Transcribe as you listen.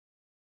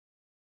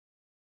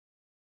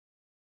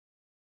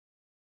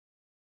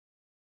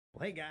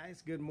Hey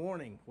guys, good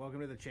morning.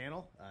 Welcome to the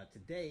channel.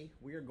 Today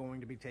we are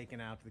going to be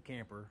taking out the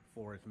camper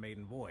for its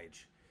maiden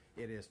voyage.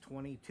 It is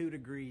 22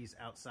 degrees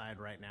outside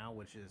right now,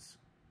 which is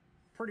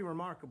pretty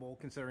remarkable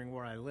considering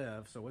where I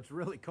live. So it's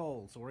really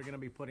cold. So we're going to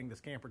be putting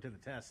this camper to the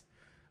test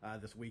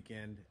this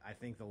weekend. I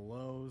think the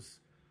lows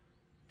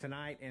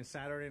tonight and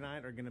Saturday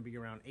night are going to be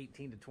around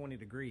 18 to 20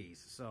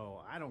 degrees.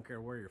 So I don't care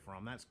where you're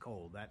from. That's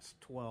cold. That's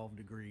 12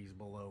 degrees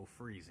below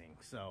freezing.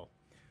 So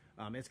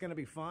it's going to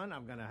be fun.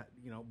 I'm going to,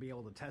 be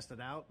able to test it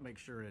out, make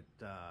sure it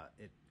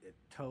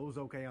tows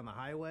okay on the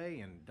highway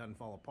and doesn't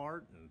fall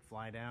apart and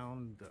fly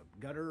down the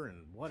gutter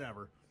and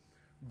whatever.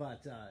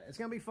 But it's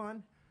going to be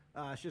fun.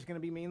 It's just going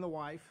to be me and the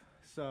wife.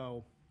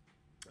 So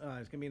it's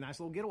going to be a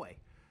nice little getaway.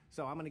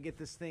 So I'm going to get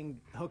this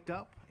thing hooked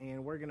up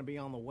and we're going to be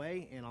on the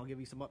way, and I'll give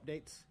you some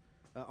updates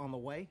on the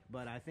way.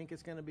 But I think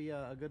it's going to be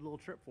a good little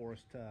trip for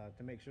us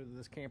to make sure that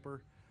this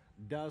camper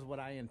does what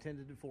I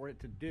intended for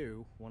it to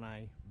do when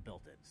I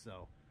built it.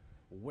 So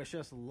wish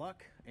us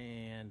luck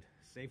and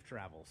safe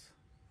travels.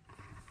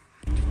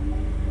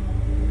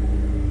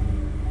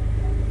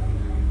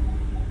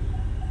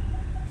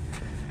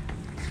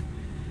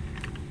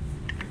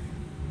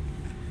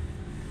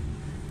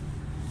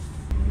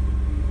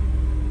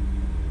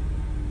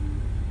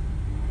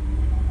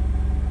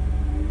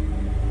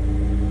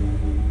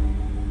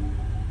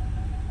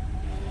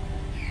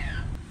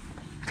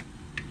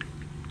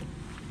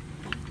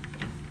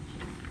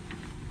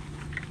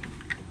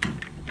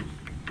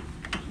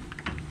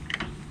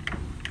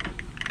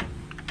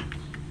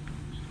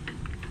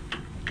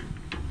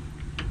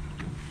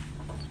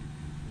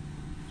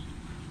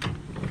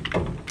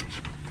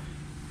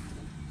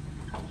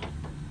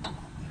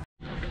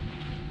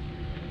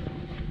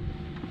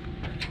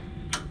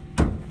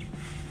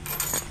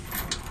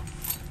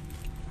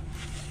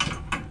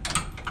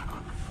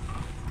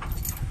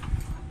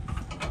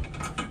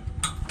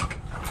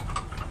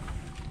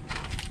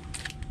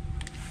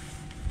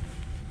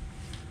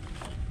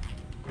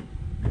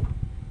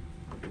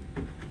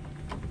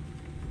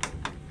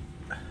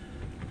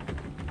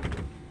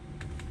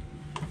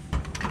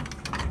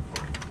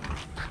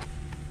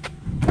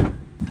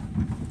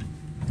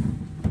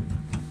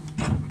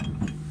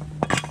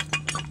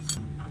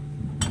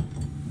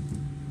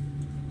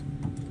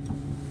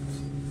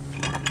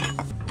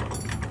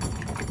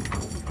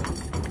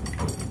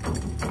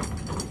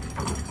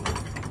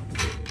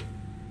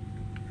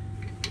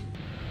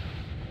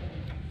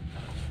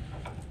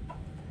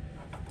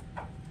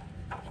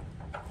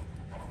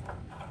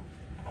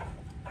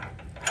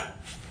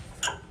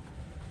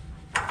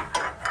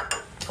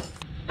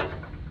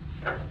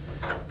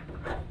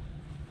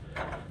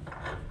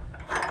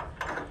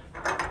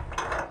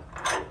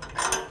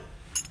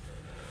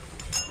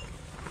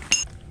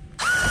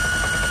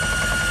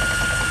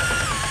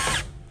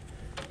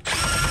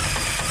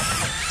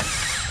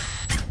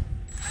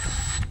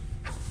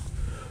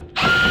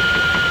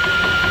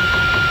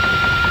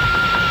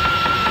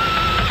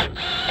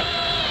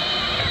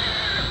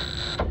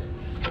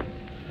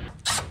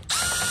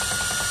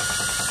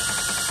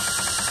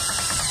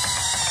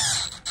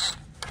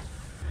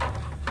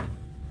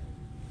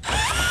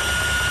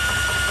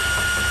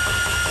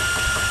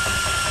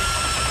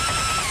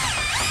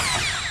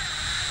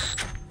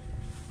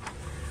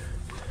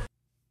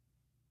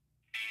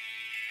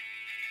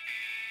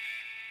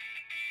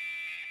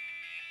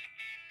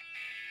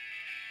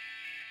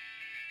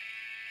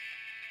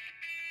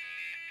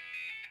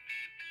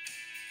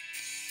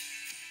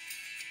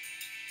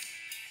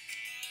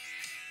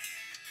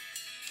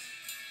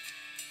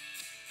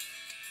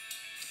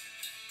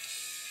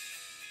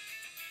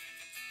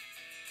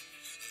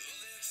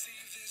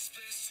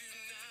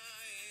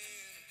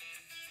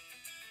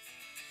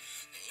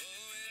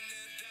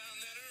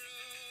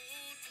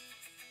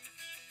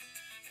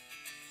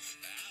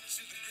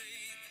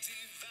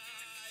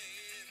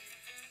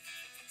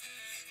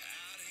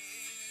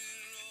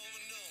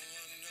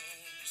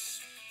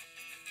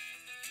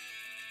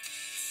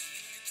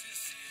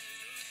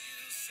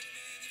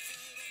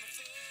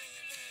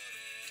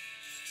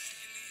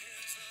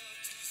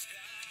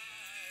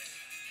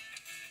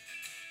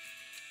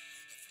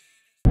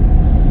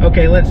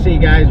 Okay, let's see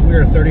guys, we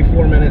are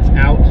 34 minutes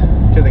out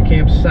to the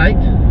campsite.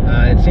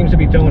 It seems to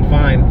be towing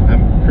fine.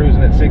 I'm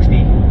cruising at 60. I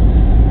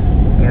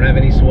don't have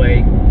any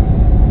sway,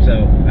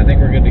 so I think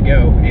we're good to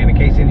go. And in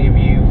case any of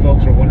you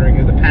folks are wondering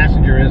who the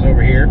passenger is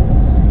over here,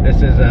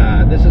 this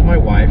is my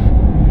wife.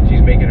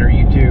 She's making her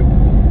YouTube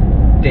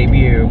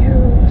debut.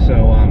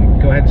 So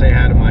go ahead and say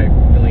hi to my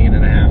 1.5 million.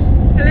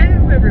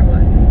 Hello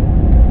everyone.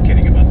 I'm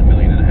kidding about the 1.5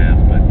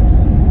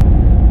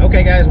 million, but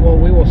okay guys, well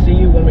we will see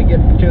you when we get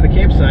to the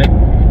campsite.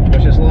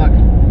 Wish us luck.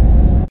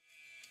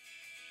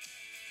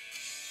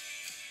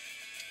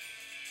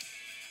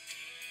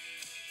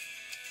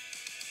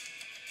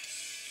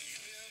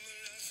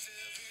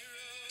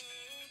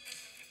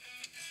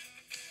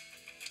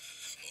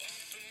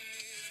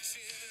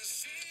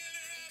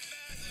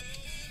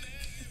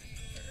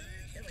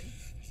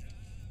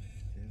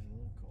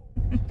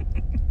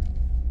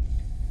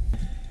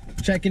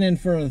 checking in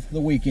for the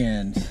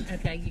weekend.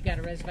 Okay, you got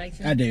a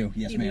reservation? I do,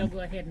 yes, You ma'am. will go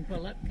ahead and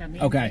pull up, come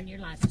in, Okay. and your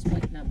license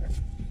plate number.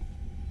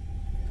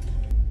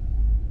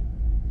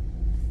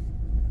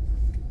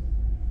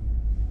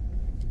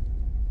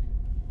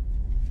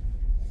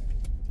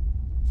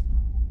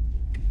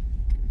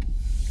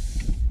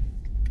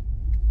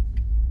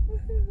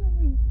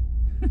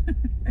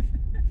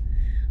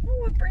 Oh,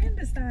 what brand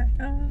is that?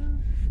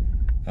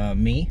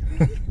 Me?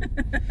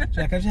 She's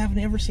like, I just haven't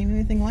ever seen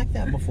anything like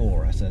that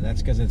before. I said,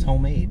 that's because it's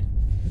homemade.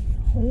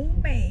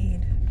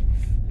 Homemade.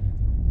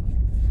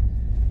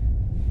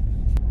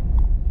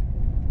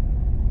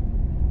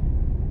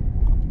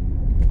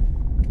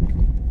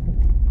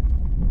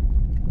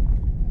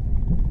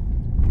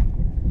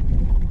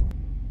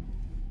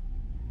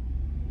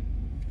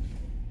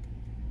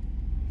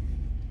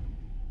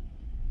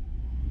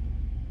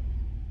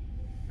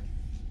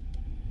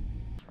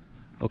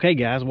 Okay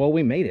guys, well,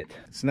 we made it.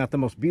 It's not the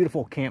most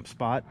beautiful camp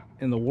spot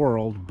in the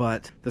world,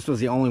 but this was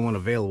the only one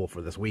available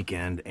for this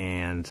weekend,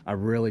 and I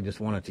really just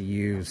wanted to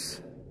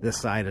use this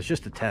site as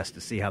just a test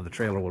to see how the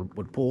trailer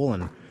would pull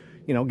and,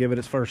 you know, give it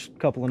its first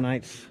couple of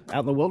nights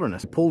out in the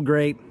wilderness. It pulled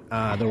great.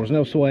 There was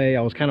no sway.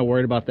 I was kind of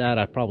worried about that.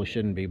 I probably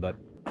shouldn't be, but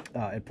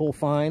it pulled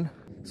fine.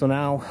 So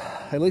now,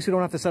 at least we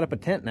don't have to set up a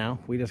tent now.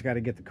 We just got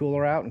to get the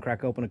cooler out and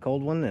crack open a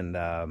cold one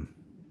and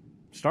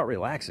start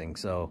relaxing.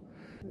 So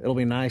it'll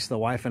be nice, the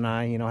wife and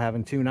I, you know,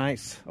 having 2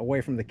 nights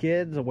away from the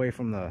kids, away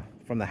from the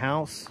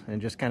house,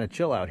 and just kind of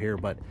chill out here.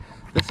 But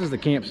this is the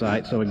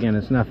campsite, so again,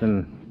 it's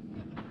nothing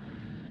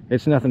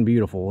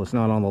beautiful. It's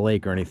not on the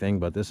lake or anything,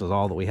 but this is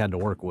all that we had to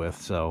work with.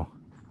 So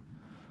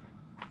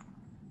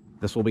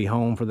this will be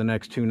home for the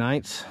next 2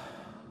 nights.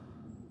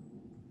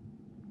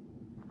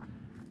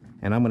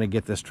 And I'm going to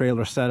get this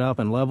trailer set up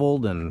and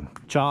leveled and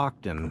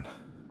chalked, and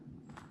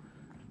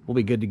we'll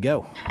be good to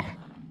go.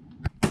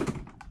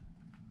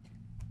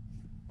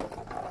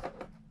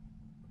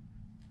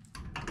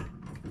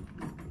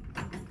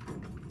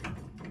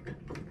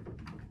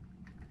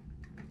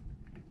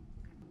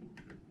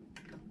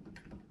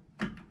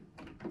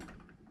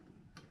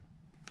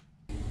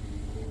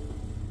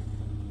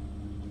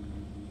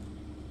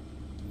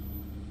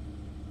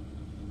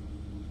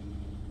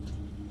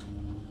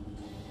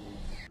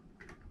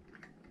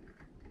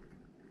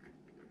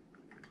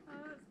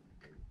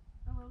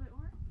 A little bit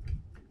more.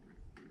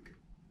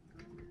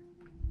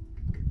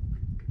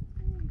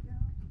 There you go.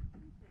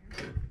 Right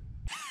there.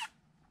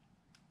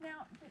 Now,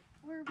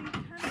 were we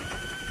kind of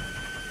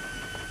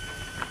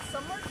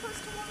somewhere close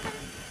to water?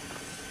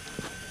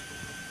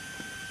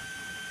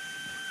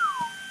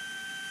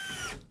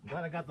 I'm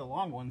glad I got the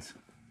long ones.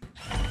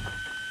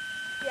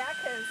 Yeah,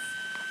 because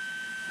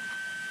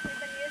we've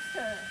been used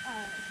to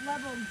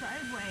leveled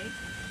driveway.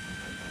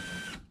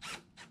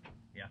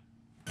 Yeah.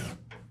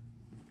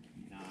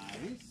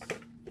 Nice.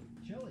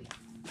 Chili.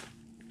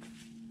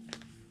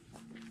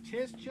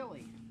 Tis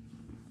chili.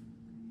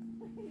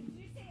 Did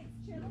you say it's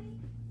chilly?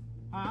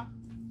 Huh?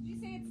 Did you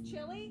say it's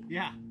chilly?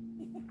 Yeah.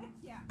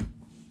 Yeah.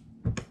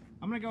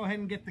 I'm gonna go ahead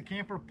and get the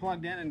camper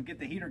plugged in and get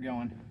the heater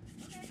going.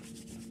 Okay.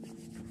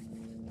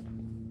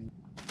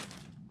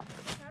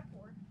 What's that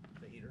for?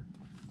 The heater.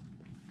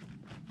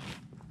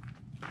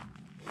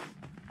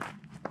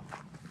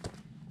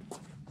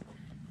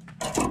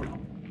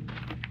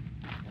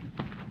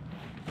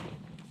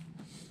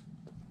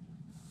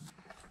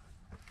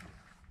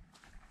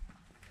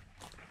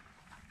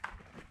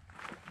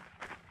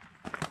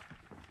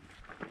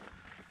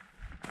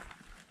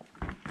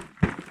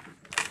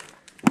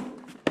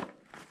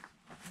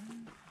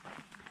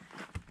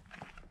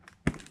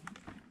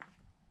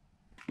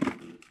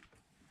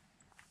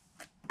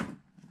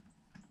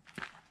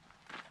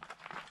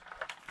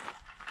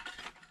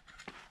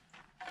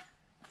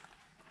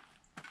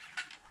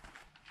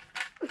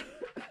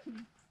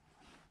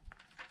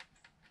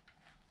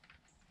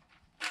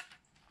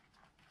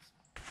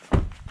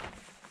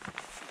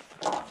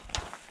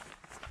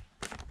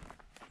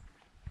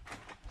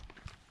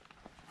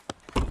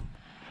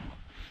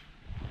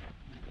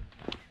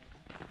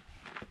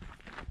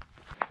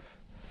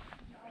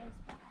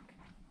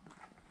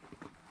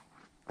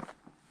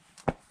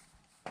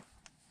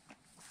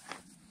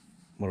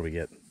 What do we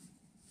get?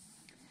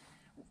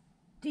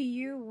 Do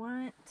you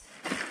want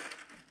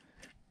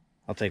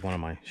I'll take one of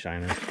my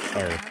shiners.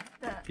 Or,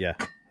 the yeah,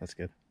 that's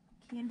good.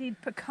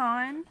 candied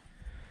pecan?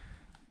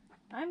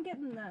 I'm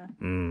getting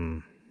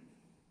the...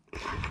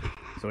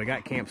 So we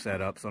got camp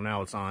set up, so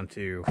now it's on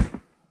to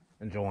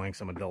enjoying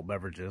some adult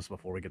beverages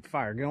before we get the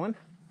fire going.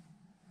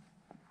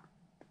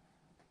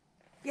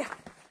 Yeah.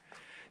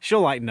 She'll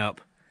lighten up.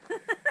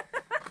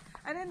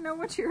 I didn't know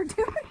what you were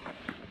doing.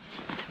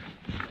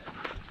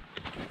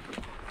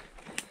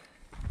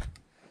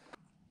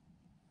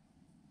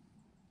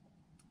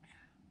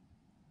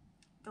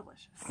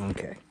 Delicious.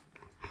 Okay.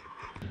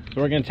 So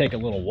we're going to take a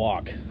little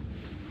walk,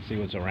 see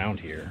what's around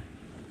here.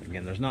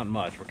 Again, there's not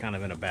much. We're kind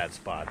of in a bad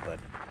spot, but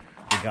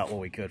we got what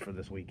we could for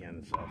this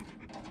weekend, so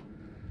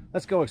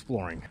let's go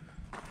exploring.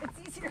 It's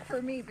easier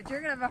for me, but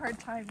you're going to have a hard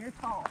time. You're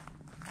tall.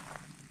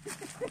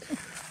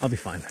 I'll be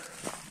fine.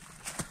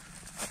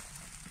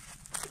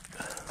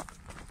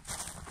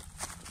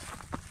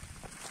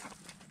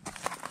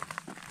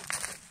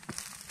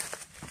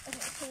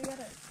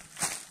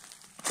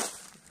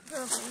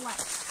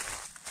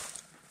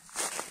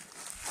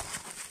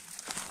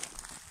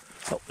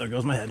 Oh, there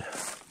goes my head.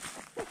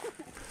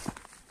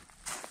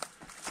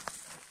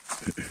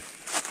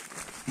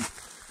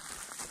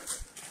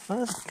 Oh,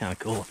 this is kind of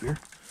cool up here.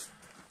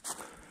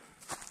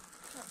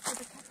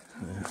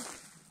 Yeah.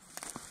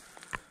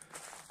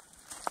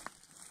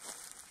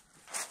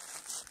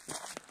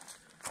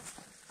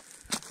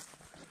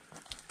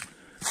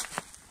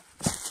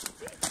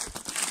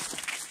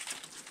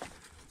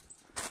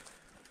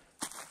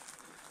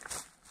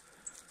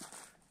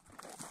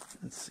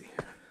 Let's see.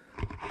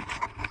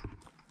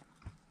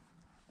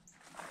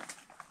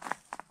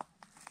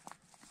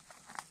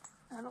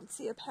 I don't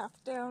see a path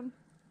down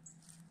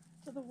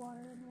to the water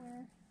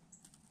anywhere.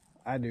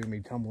 I do, me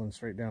tumbling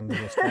straight down to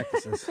those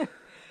cactuses.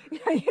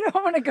 Yeah, you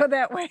don't want to go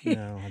that way.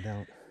 No, I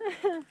don't.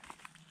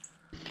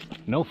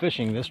 No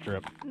fishing this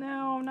trip.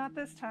 No, not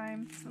this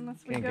time.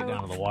 Unless we Can't go get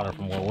down to the water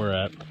from where we're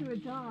at. to a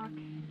dock.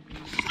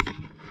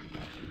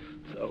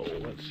 So,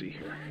 let's see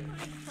here.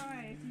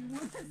 Try if you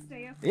want to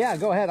stay up. Yeah,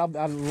 go ahead.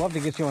 I'd love to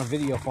get you on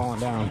video falling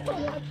down.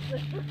 Watch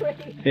the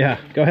way. Yeah,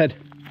 go ahead.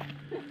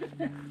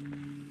 The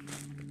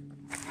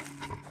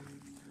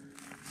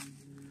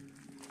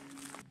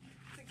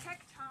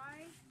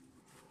cacti.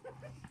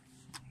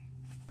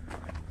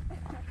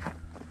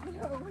 You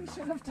know what we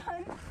should have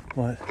done?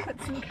 What?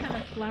 Put some kind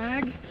of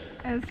flag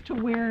as to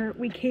where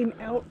we came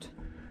out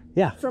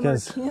Yeah, from our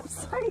because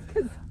campsite.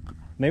 'Cause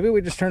maybe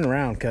we just turn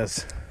around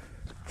because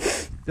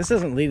this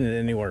isn't leading to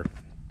anywhere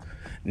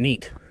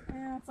neat.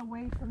 yeah, it's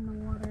away from the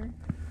water.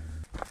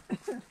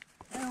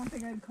 I don't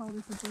think I'd call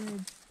this a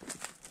bridge.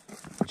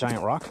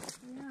 Giant rock?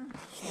 Yeah.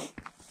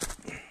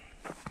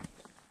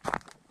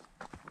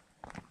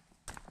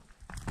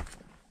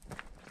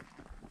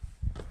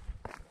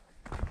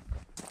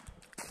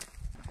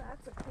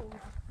 That's a cool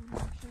rock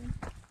formation.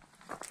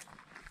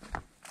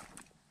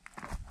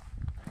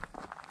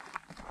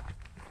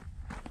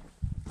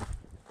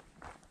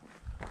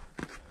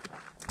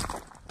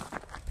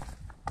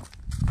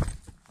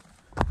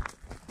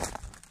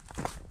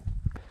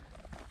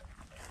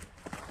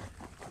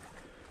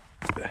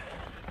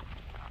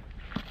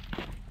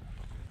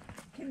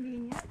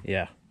 Convenient.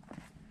 Yeah.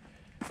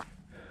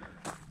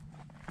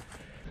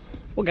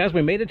 Well, guys,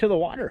 we made it to the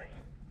water.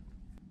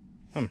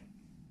 A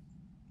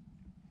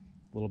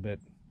little bit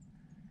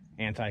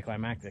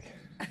anticlimactic.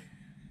 It's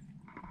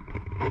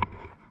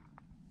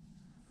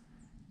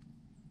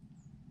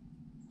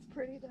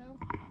pretty though.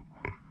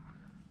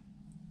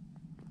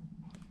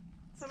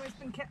 Somebody's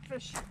been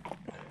catfish.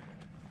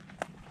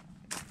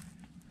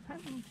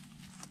 Hunting.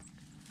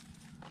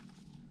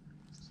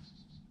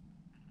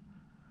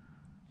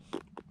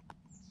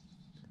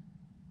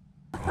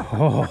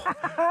 Oh,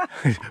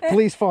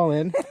 please fall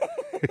in.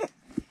 It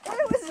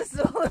was just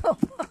a little.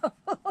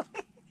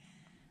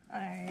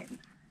 Alright.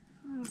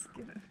 Let's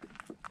give it.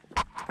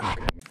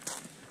 Okay.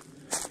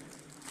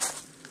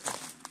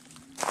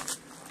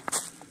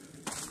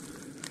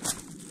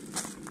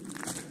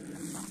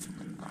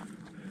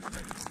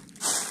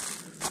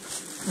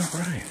 All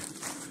right.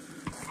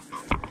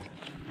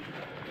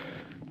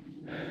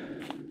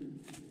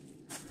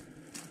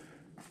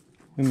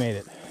 We made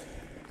it.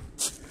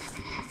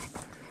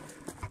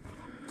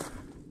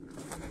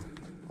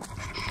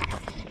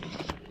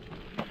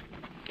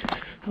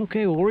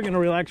 Okay, well, we're gonna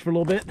relax for a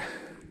little bit,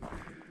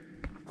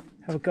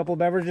 have a couple of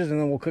beverages, and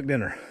then we'll cook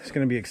dinner. It's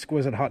gonna be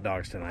exquisite hot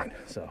dogs tonight,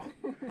 so.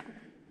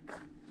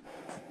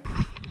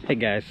 Hey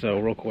guys, so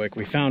real quick,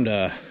 we found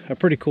a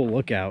pretty cool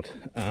lookout.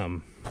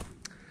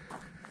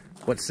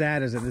 What's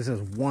sad is that this is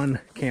one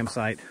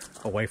campsite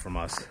away from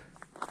us,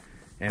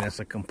 and it's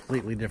a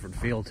completely different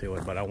feel to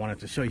it, but I wanted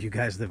to show you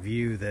guys the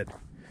view that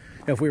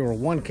if we were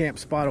one camp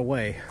spot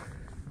away,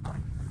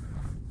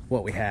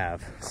 what we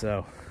have.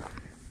 So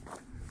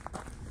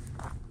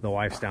the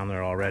wife's down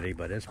there already,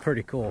 but it's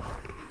pretty cool.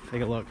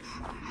 Take a look.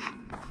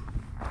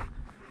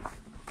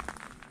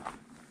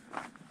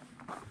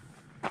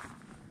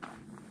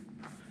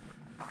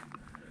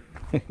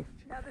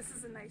 Now this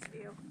is a nice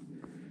view.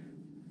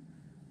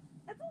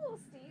 It's a little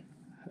steep.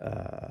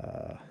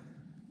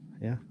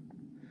 Yeah.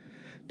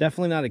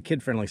 Definitely not a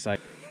kid-friendly site.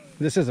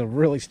 This is a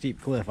really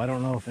steep cliff. I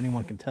don't know if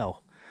anyone can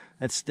tell.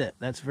 That's steep.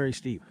 That's very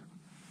steep.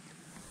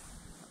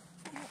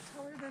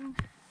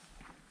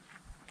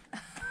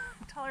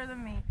 Taller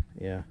than me.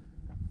 Yeah.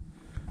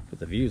 But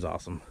the view's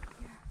awesome.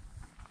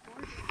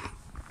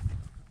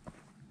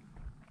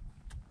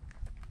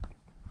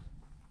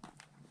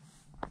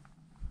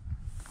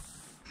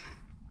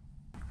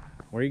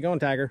 Where are you going,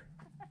 Tiger?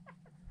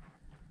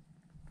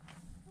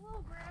 A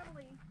little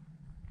gravelly.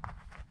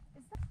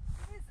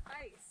 It is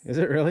ice. Is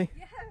it really?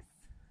 Yes.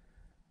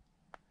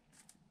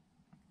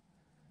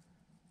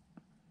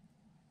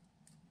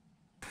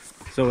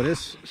 So it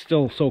is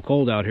still so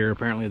cold out here.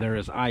 Apparently there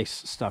is ice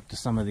stuck to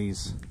some of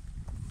these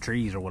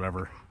trees or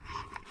whatever.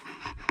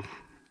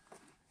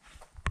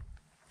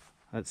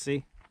 Let's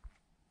see.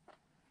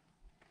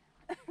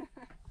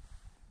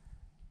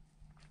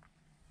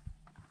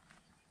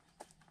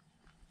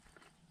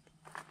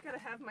 Gotta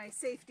have my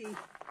safety.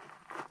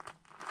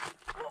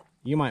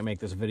 You might make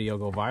this video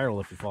go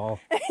viral if you fall.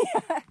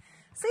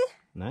 See?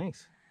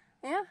 Nice.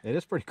 Yeah. It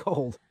is pretty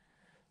cold.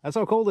 That's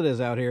how cold it is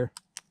out here.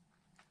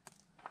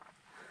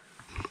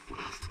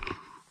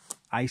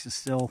 Ice is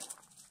still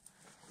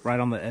right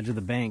on the edge of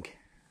the bank.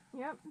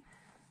 Yep.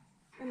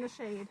 In the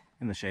shade.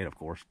 In the shade, of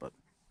course, but...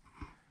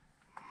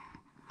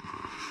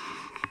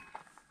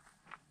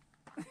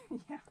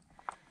 Yeah.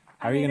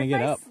 How are you going to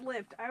get up? If I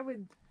slipped, I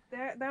would...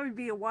 That would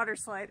be a water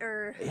slide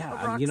or a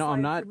Yeah, rock you know, slide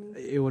I'm not... for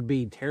me. It would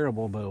be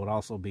terrible, but it would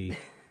also be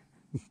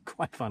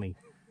quite funny.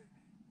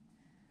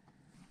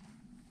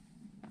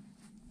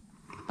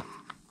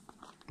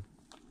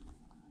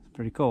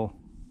 Pretty cool.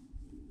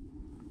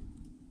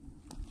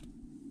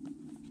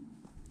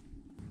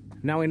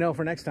 Now we know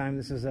for next time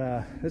this is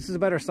a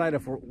better site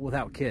if we're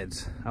without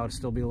kids. I would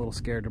still be a little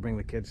scared to bring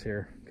the kids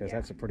here because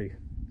that's a pretty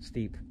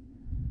steep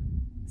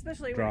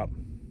Especially drop.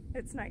 when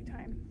it's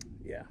nighttime.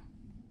 Yeah,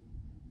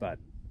 but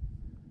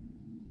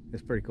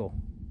it's pretty cool.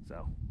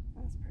 So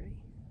That's pretty.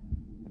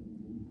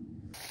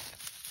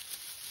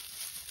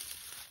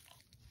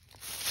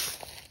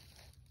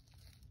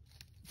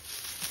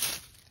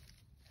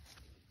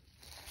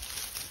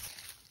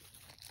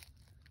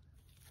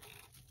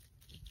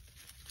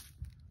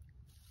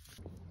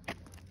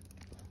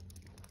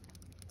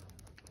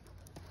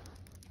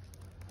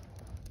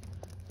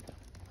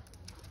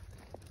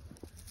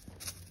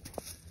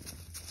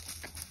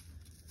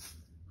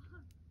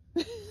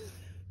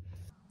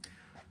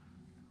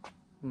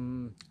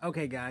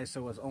 Okay guys,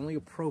 so it's only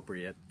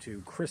appropriate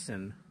to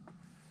christen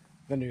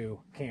the new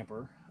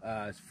camper,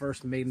 its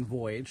first maiden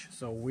voyage.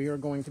 So we are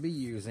going to be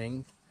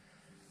using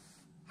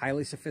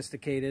highly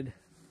sophisticated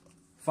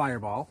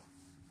Fireball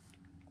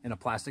in a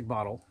plastic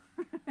bottle.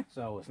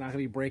 So it's not going to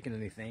be breaking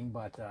anything,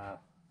 but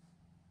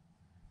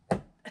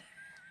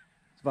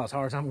it's about as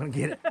hard as I'm going to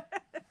get it.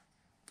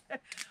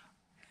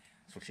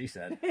 That's what she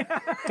said.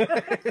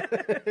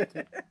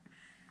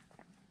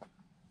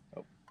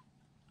 Oh.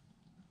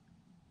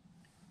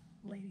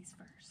 Ladies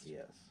first.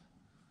 Yes.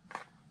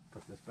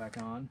 Put this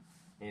back on.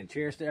 And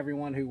cheers to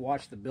everyone who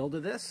watched the build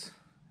of this.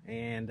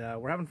 And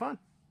we're having fun.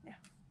 Yeah.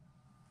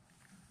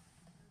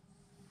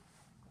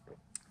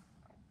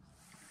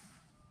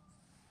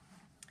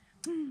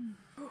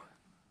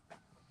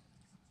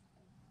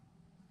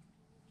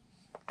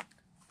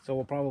 So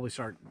we'll probably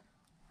start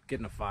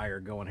getting a fire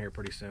going here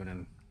pretty soon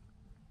and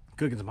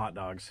cooking some hot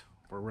dogs.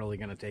 We're really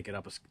going to take it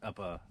up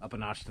a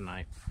notch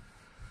tonight.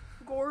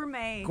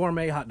 Gourmet.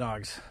 Gourmet hot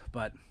dogs.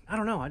 But I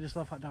don't know. I just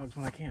love hot dogs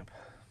when I camp.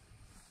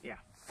 Yeah.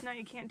 No,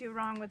 you can't do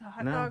wrong with a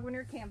hot No. dog when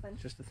you're camping.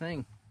 Just a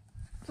thing.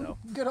 So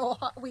Good old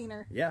hot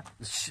wiener. yeah.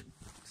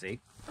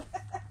 See?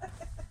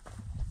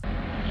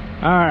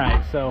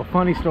 Alright, so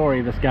funny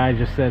story. This guy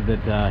just said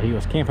that he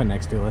was camping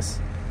next to us.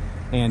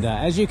 And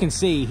as you can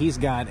see, he's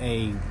got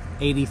a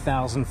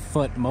 80,000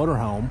 foot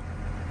motorhome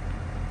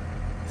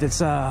that's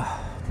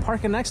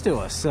parking next to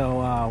us.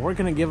 So we're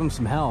going to give him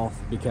some hell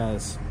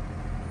because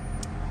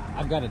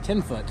I've got a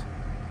 10-foot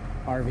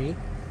RV.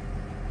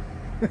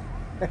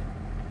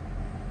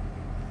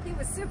 He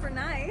was super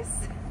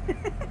nice.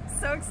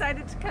 So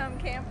excited to come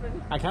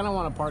camping. I kind of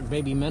want to park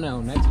baby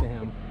Minnow next to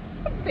him.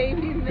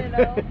 Baby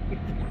minnow.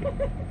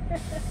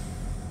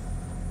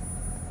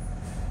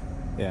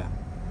 Yeah.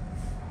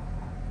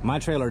 My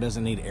trailer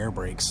doesn't need air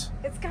brakes.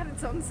 It's got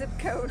its own zip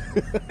code.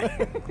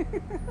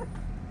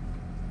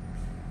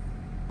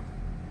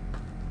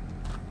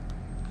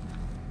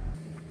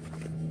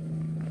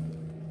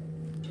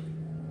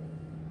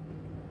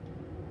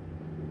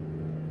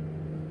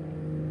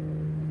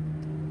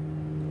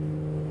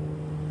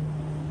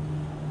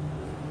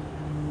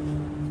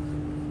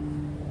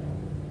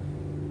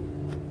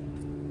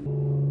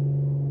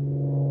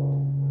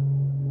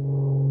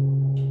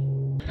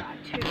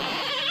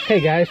 Hey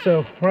guys,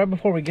 so right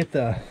before we get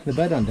the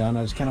bed undone,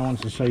 I just kind of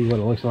wanted to show you what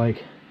it looks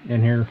like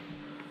in here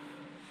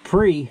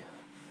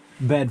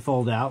pre-bed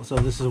fold out. So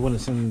this is when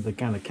it's in the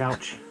kind of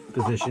couch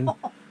position.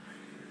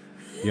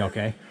 You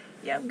okay?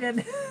 Yeah, I'm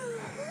good.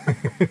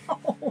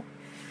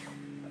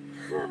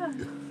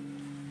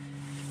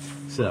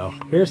 So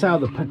here's how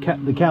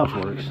the couch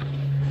works.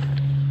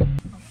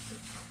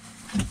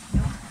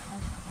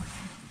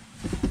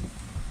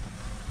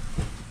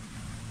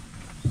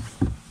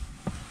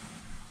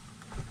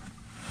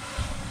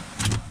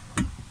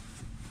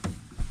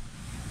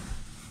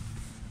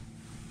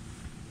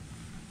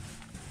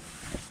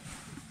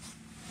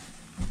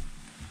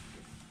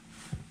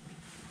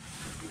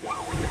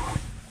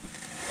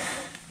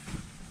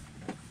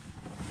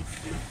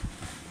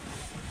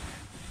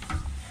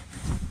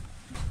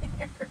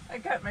 I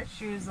got my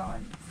shoes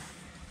on.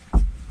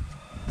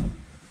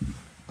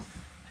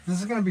 This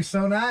is gonna be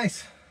so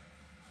nice.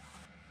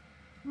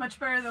 Much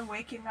better than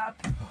waking up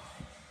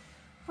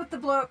with the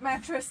blow-up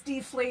mattress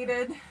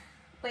deflated,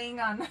 laying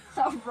on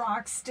a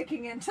rock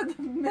sticking into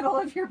the middle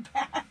of your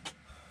back.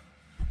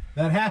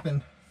 That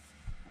happened.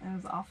 It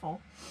was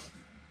awful.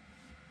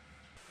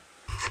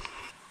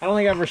 I don't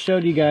think I ever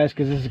showed you guys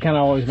because this has kind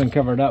of always been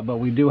covered up, but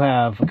we do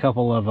have a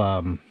couple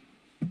of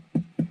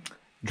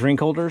drink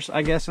holders,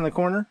 I guess, in the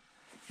corner.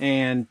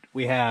 And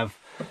we have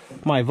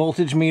my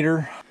voltage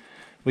meter.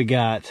 We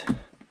got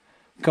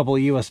a couple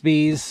of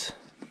USBs,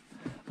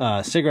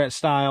 cigarette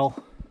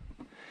style.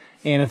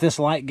 And if this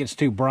light gets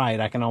too bright,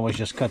 I can always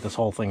just cut this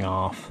whole thing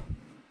off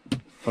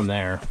from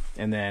there.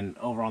 And then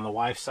over on the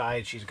wife's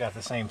side, she's got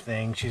the same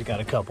thing. She's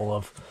got a couple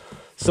of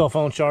cell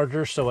phone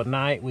chargers, so at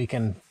night we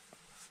can,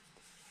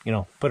 you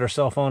know, put her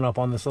cell phone up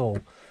on this little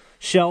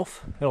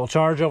shelf. It'll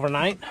charge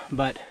overnight.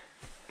 But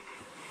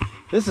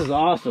this is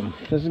awesome.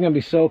 This is gonna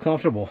be so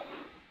comfortable.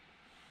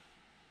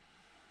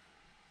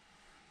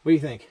 What do you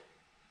think?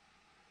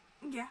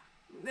 Yeah,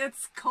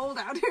 it's cold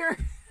out here.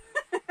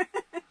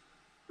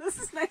 This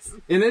is nice.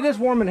 And it is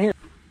warm in here.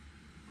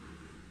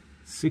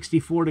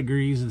 64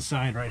 degrees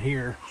inside right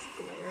here.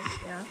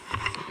 Yeah.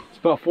 It's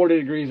about 40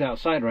 degrees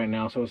outside right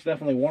now, so it's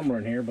definitely warmer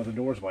in here, but the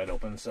door's wide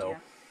open, so.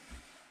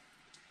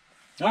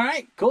 Yeah. All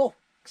right, cool.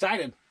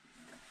 Excited.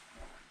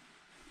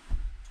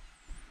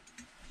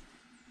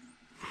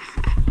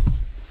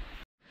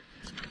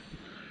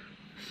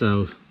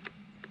 So,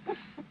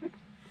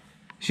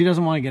 she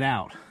doesn't want to get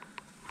out.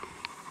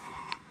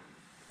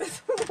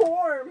 It's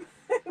warm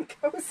and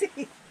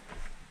cozy.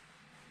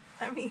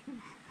 I mean,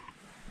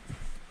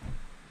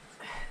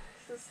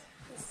 this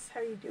is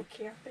how you do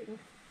camping.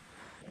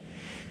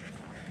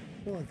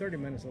 Well, in 30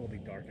 minutes it'll be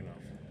dark enough.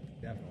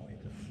 Definitely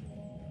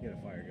to get a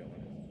fire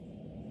going.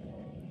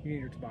 You need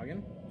your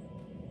toboggan?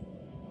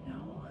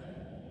 No.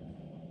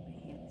 My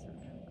hands are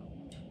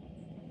cold.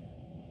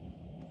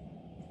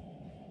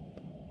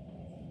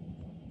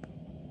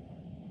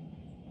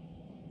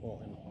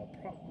 Well, and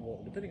well,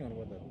 depending on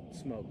where the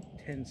smoke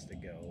tends to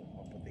go,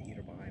 I'll put the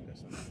heater behind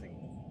us and that thing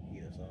will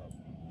heat us up.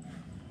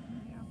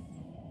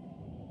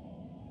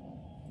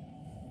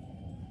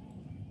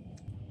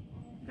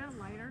 Got a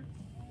lighter,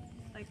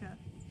 like a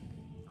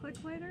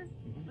click lighter,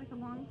 like a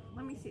long.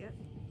 Let me see it.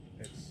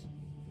 It's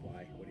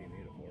why? What do you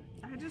need it for?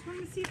 I just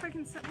want to see if I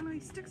can set one of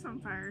these sticks on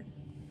fire.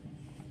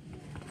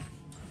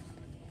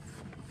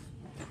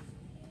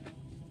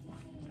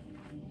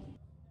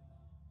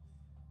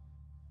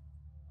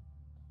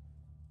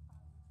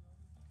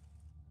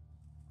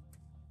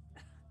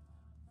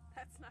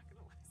 That's not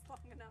going to last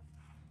long enough.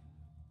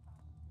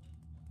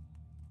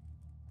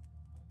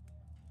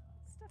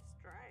 Stuff's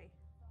dry.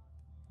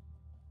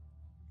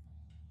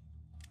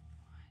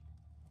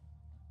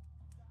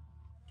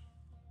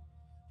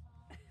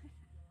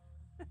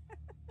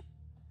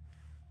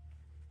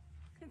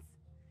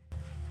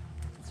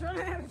 It's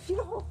running out of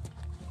fuel.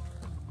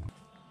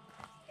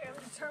 I'm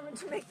determined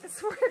to make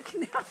this work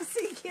now, so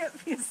you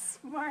can't be a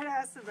smart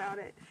ass about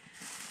it.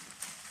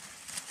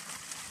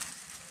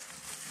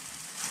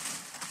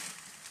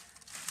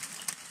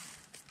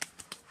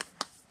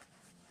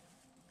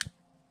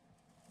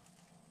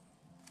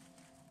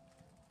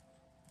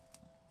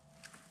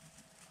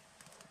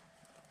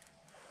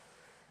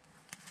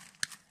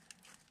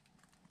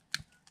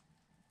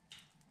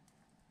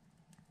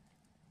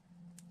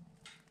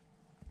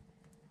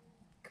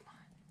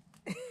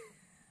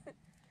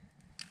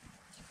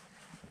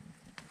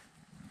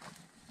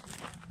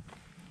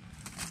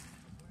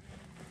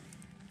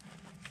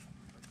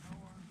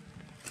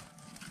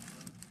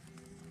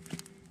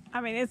 I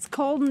mean, it's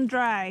cold and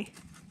dry.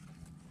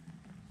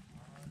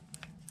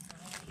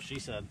 She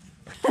said.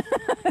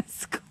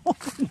 It's cold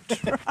and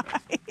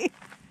dry.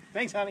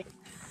 Thanks, honey.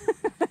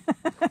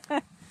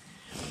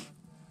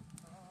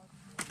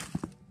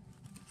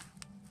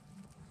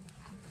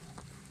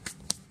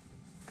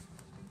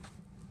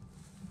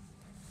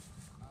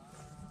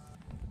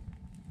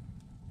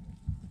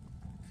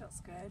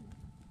 Feels good.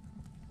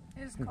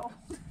 It is cold.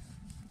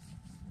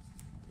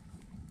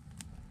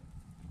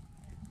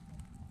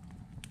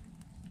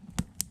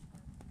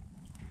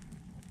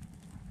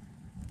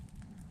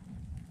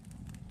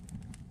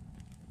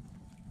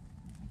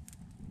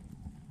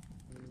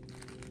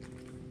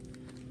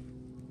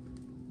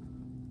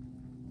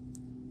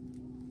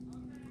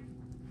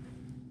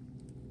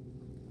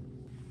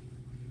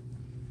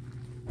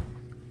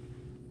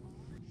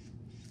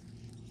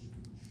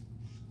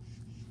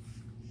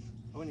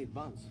 Oh, we need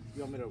buns.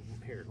 You want me to,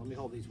 here, let me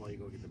hold these while you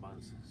go get the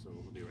buns, so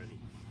we'll be ready.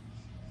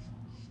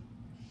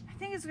 I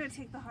think it's going to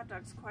take the hot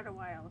dogs quite a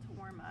while to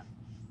warm up.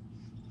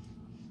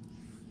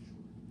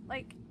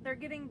 Like, they're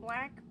getting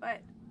black,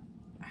 but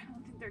I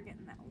don't think they're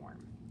getting that warm.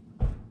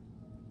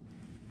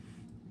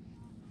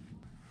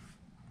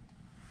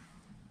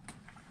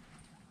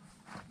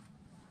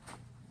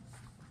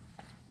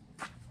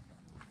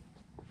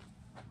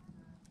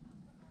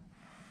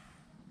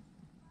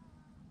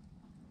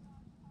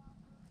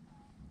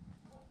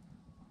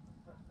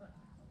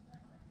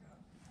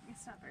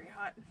 It's not very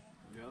hot.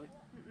 Really?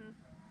 Mm-mm.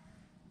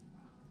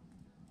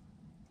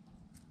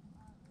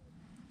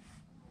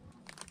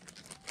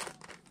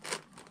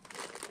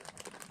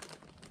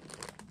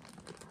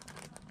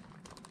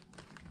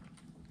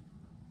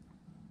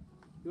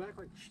 You act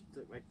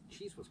like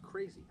cheese was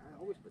crazy. I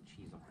always put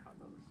cheese on my hot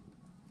dogs.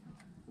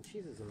 And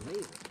cheese is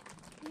amazing.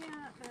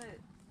 Yeah, but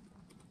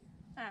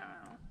I don't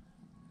know.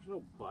 There's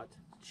no but.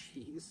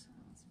 Cheese.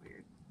 It's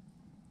weird.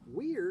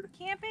 Weird?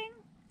 Camping?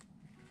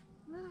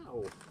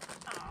 No.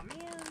 Oh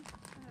man,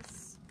 I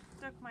just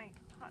stuck my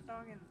hot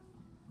dog in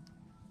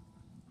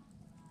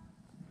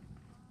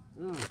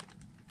Not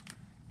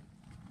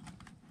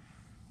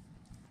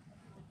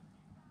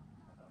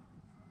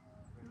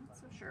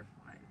so sure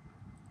why.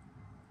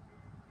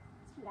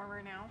 It's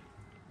warmer now.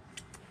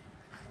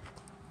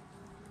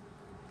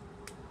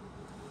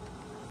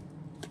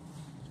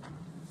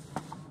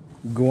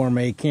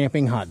 Gourmet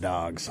camping hot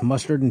dogs,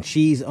 mustard and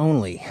cheese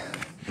only.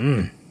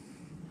 And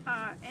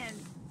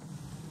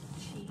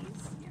cheese,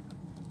 yeah.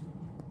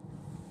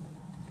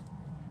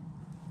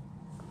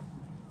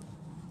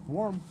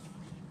 Warm.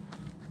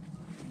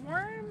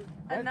 Warm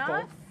Bread's enough?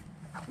 cold.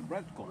 The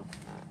bread's cold.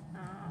 Oh,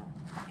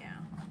 yeah.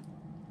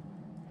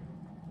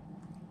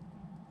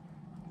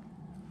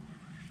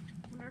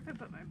 I wonder if I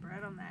put my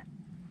bread on that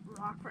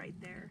rock right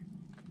there.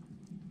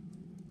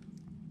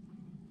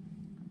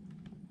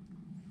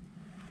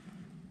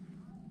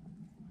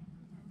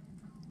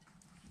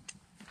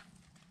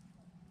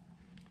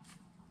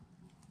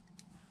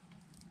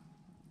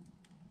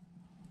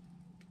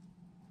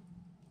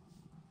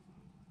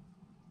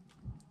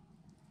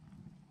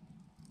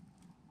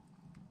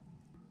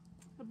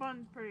 The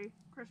bun's pretty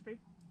crispy.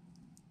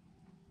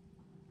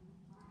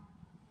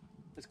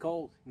 It's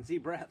cold. You can see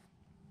breath.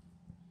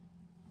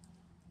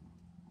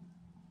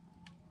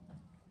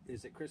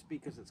 Is it crispy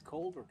because it's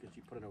cold or because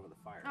you put it over the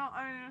fire? No,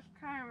 I mean,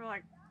 it's kind of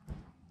like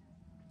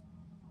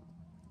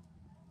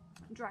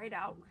dried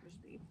out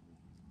crispy.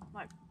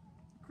 Like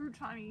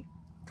croutony.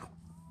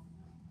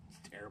 It's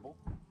terrible.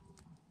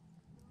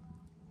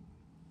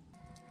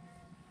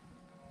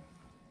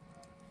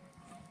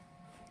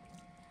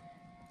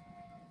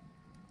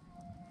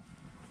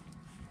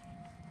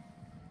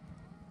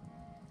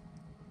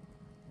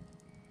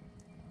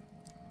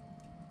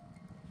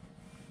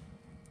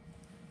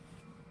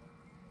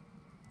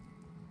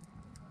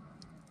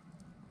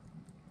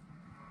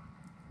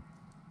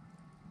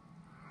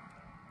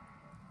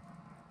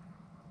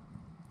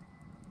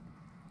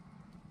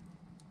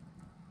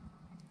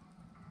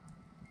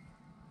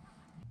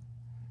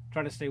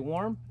 Try to stay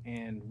warm,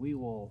 and we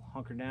will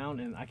hunker down.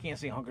 And I can't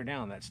say hunker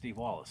down. That's Steve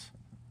Wallace.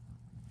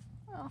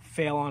 Oh.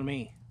 Fail on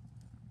me.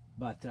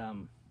 But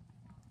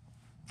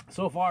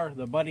so far,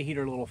 the Buddy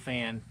Heater little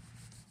fan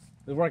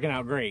is working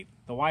out great.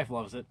 The wife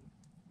loves it.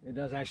 It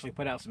does actually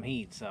put out some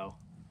heat, so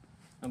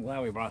I'm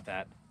glad we brought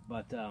that.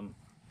 But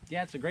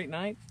yeah, it's a great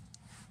night.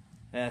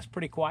 It's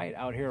pretty quiet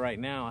out here right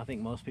now. I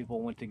think most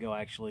people went to go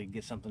actually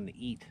get something to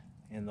eat,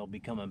 and they'll be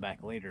coming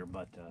back later.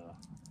 But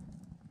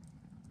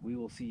we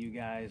will see you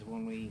guys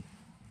when we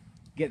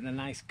get in a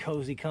nice,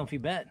 cozy, comfy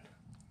bed.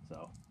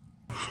 So,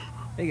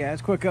 hey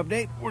guys, quick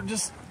update. We're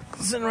just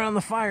sitting around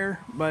the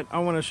fire, but I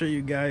want to show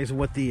you guys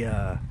what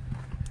the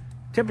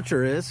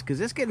temperature is,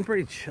 because it's getting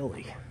pretty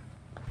chilly.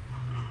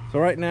 So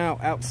right now,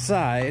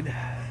 outside,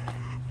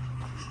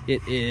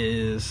 it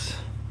is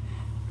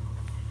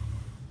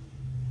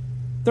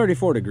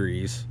 34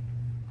 degrees.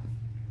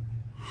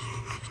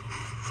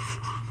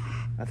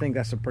 I think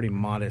that's a pretty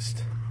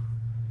modest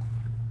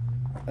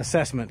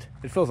assessment.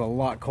 It feels a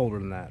lot colder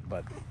than that,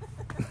 but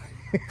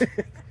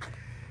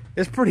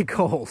it's pretty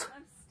cold.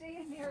 I'm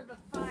staying near the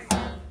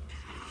fire.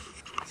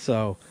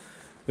 So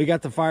we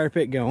got the fire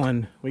pit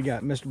going. We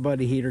got Mr.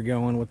 Buddy Heater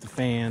going with the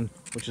fan,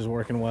 which is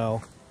working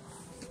well.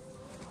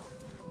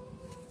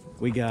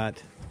 We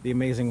got the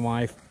amazing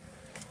wife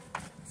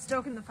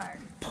Stoking the fire.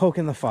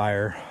 poking the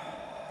fire.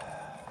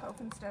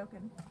 Poking,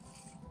 stoking.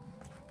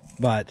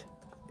 But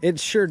it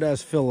sure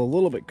does feel a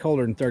little bit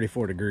colder than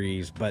 34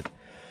 degrees. But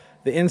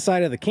the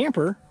inside of the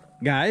camper,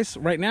 guys,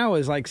 right now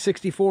is like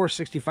 64,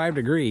 65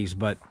 degrees.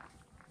 But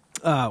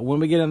when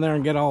we get in there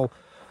and get all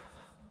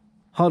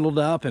huddled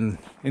up and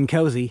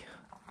cozy,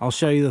 I'll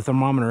show you the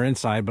thermometer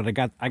inside. But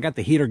I got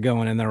the heater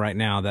going in there right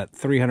now, that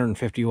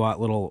 350 watt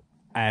little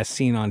as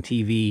seen on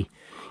TV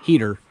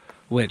heater,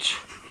 which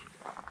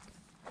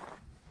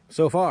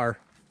so far,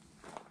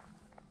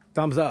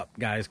 thumbs up,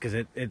 guys, because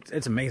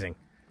it's amazing.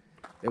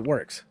 It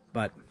works.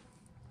 But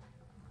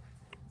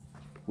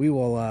we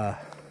will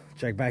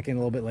check back in a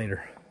little bit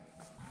later.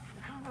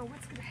 I don't know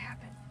what's gonna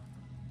happen.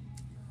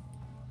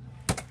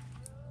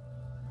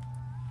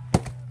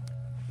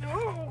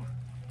 No,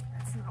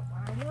 that's not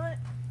what I want.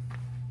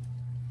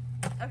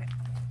 Okay.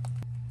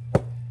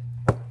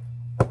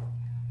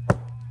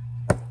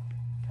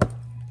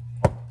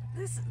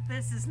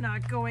 This is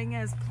not going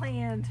as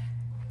planned.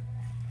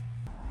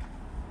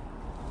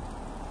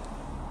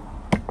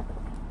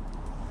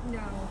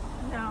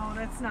 No,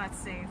 that's not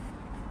safe.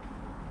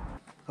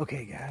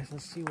 Okay, guys,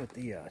 let's see what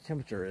the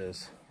temperature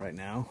is right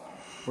now.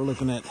 We're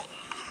looking at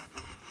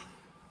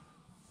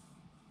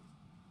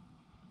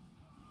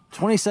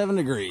 27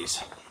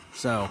 degrees.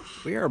 So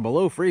we are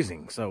below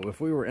freezing. So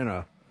if we were in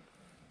a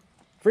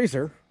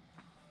freezer,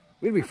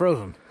 we'd be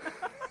frozen.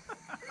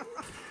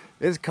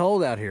 It's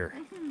cold out here.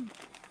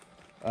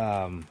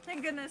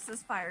 Thank goodness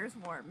this fire's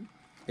warm.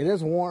 It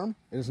is warm.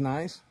 It is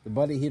nice. The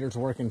Buddy Heater's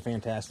working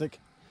fantastic.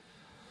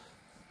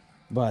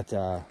 But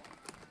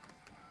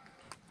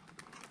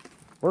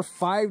we're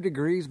 5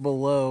 degrees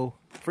below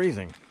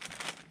freezing.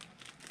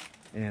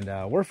 And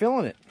we're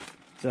feeling it.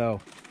 So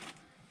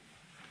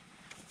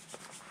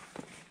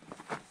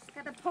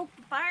Gotta poke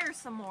the fire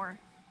some more.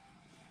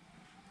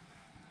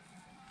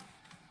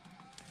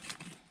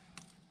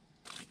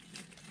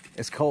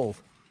 It's cold.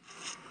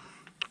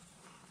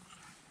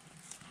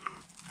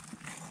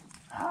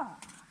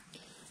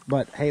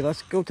 But hey,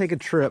 let's go take a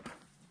trip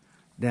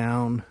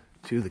down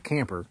to the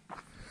camper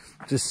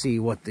to see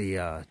what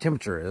the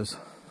temperature is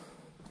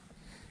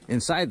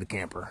inside the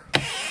camper.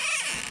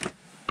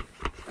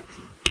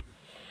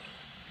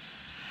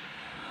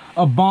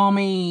 A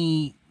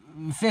balmy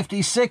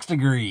 56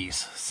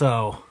 degrees,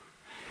 so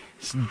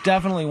it's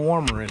definitely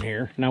warmer in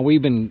here. Now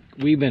we've been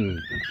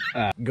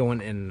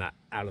going in and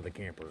out of the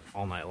camper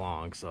all night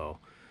long, so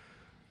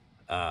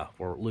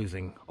we're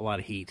losing a lot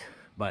of heat,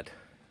 but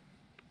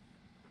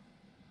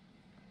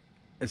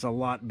it's a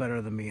lot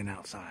better than being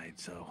outside.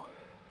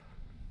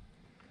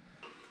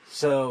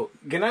 So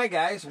good night,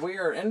 guys. We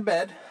are in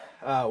bed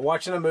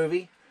watching a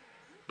movie.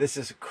 This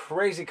is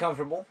crazy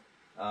comfortable.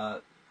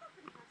 Do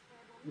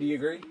you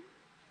agree?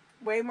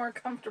 Way more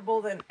comfortable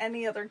than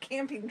any other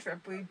camping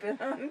trip we've been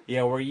on.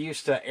 Yeah, we're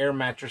used to air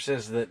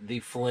mattresses that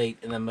deflate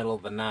in the middle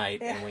of the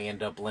night, and we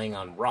end up laying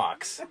on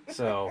rocks.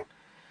 So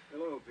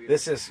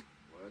this is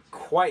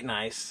quite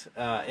nice.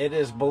 It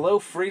is below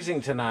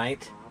freezing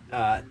tonight.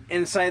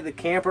 Inside the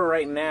camper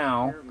right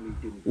now,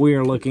 we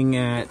are looking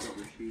at...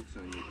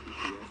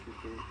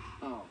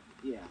 Oh,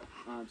 yeah.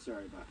 I'm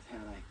sorry about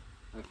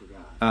that. I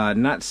forgot.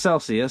 Not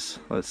Celsius.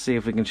 Let's see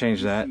if we can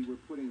change that.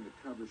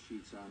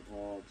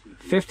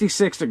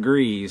 56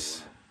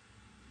 degrees.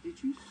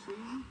 Did you see?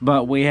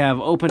 But we have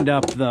opened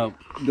up the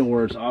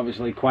doors,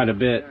 obviously, quite a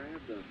bit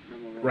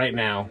right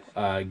now.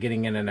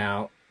 Getting in and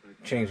out,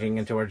 changing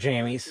into our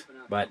jammies.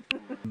 But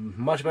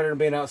much better than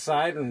being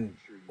outside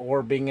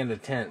or being in the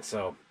tent.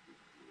 So,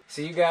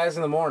 see you guys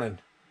in the morning.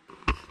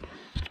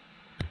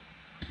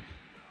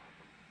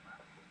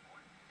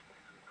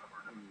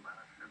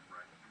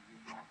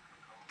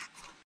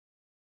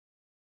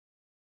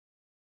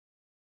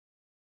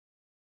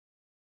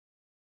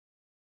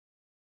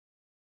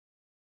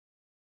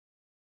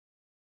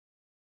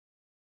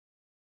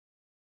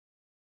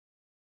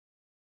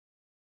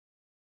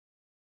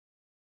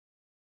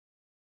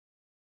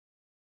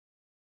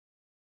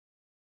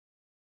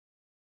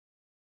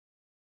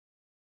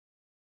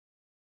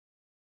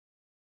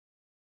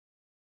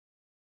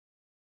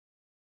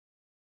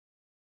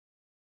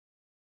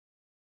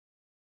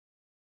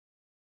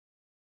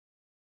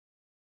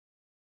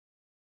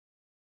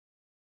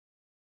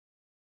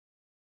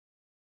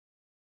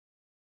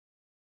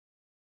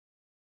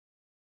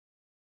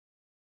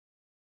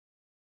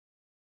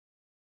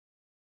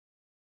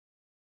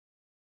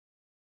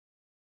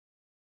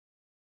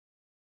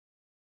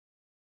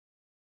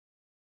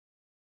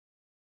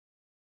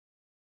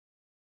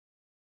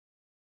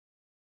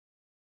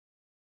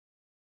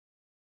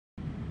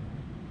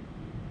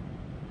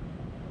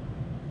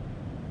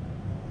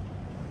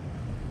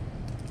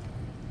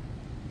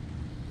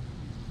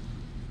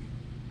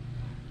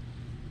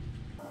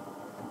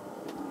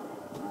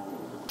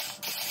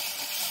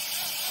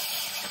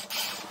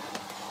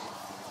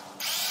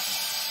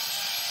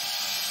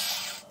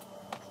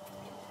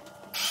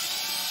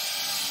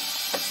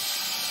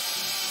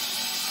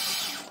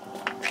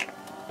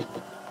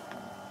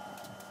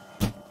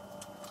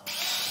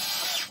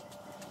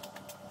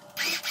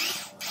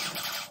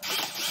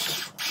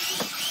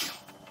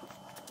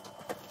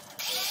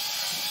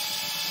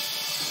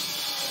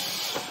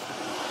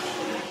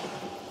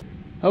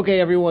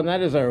 Okay, everyone,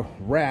 that is a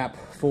wrap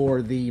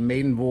for the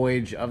maiden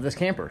voyage of this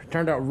camper. It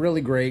turned out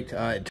really great.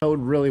 It towed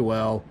really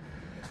well.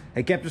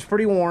 It kept us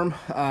pretty warm.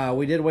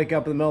 We did wake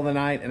up in the middle of the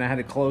night, and I had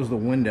to close the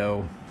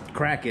window,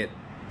 crack it,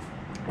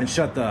 and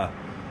shut the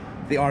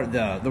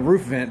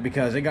roof vent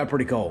because it got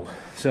pretty cold.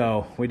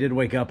 So we did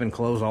wake up and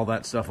close all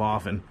that stuff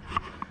off, and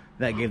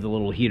that gave the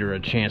little heater a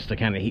chance to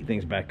kind of heat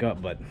things back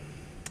up. But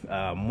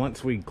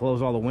once we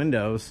closed all the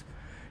windows,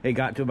 it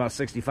got to about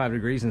 65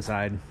 degrees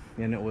inside,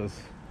 and it was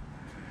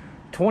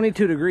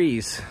 22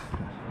 degrees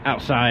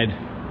outside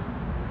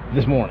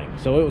this morning.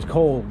 So it was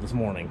cold this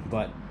morning,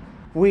 but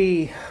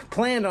we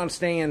planned on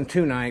staying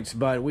 2 nights,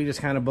 but we just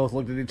kind of both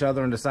looked at each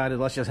other and decided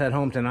let's just head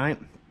home tonight.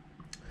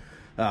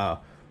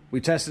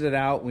 We tested it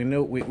out. We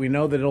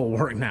know that it'll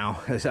work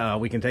now.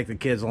 We can take the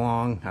kids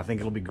along. I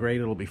think it'll be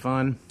great. It'll be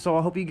fun. So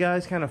I hope you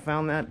guys kind of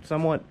found that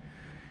somewhat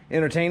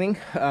entertaining.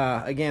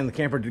 Again, the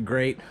camper did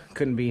great.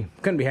 Couldn't be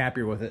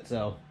happier with it.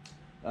 So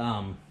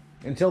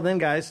until then,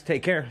 guys,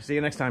 take care. See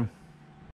you next time.